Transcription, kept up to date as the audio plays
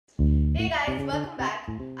Hey guys, welcome back.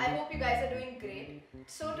 I hope you guys are doing great.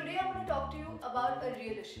 So today I'm going to talk to you about a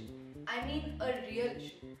real issue. I mean a real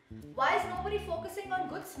issue. Why is nobody focusing on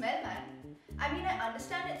good smell, man? I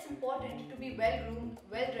understand it's important to be well groomed,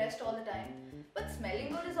 well dressed all the time, but smelling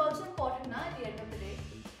good is also important na, at the end of the day.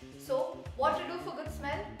 So what to do for good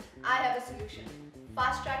smell? I have a solution.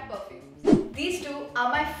 Fastrack Perfumes. These two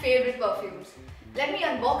are my favorite perfumes. Let me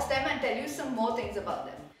unbox them and tell you some more things about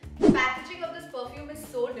them. The packaging of this perfume is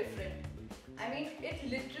so different. It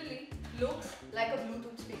literally looks like a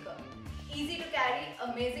Bluetooth speaker. Easy to carry,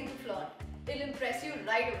 amazing to flaunt. It'll impress you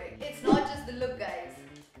right away. It's not just the look, guys.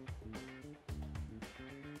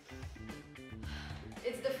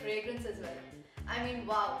 It's the fragrance as well.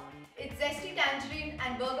 Wow. It's zesty tangerine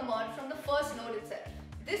and bergamot from the first note itself.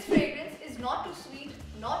 This fragrance is not too sweet,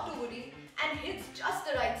 not too woody, and hits just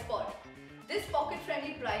the right spot. This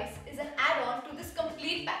pocket-friendly price is an add-on to this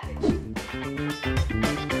complete package.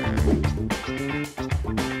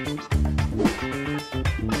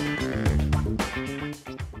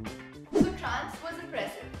 So Trance was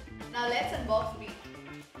impressive. Now let's unbox B.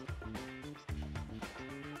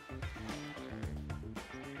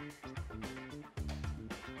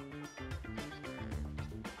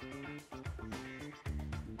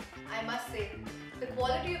 I must say, the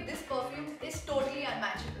quality of this perfume is totally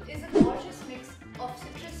unmatchable. It's a gorgeous mix of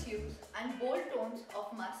citrus hues and bold tones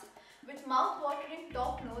of musk with mouth-watering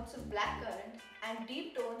top notes of blackcurrant and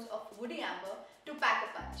deep tones of woody amber to pack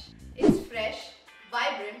a punch. It's fresh,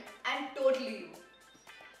 vibrant and totally you.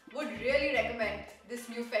 Would really recommend this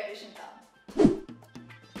new fetish in town.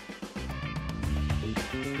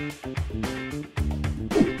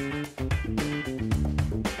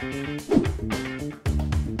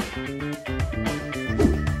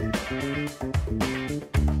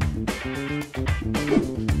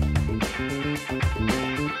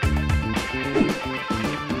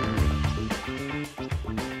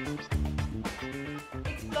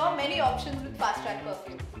 Explore many options with Fastrack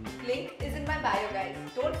Perfumes. Link is in my bio, guys.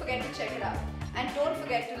 Don't forget to check it out. And don't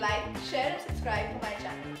forget to like, share and subscribe to my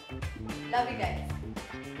channel. Love you guys.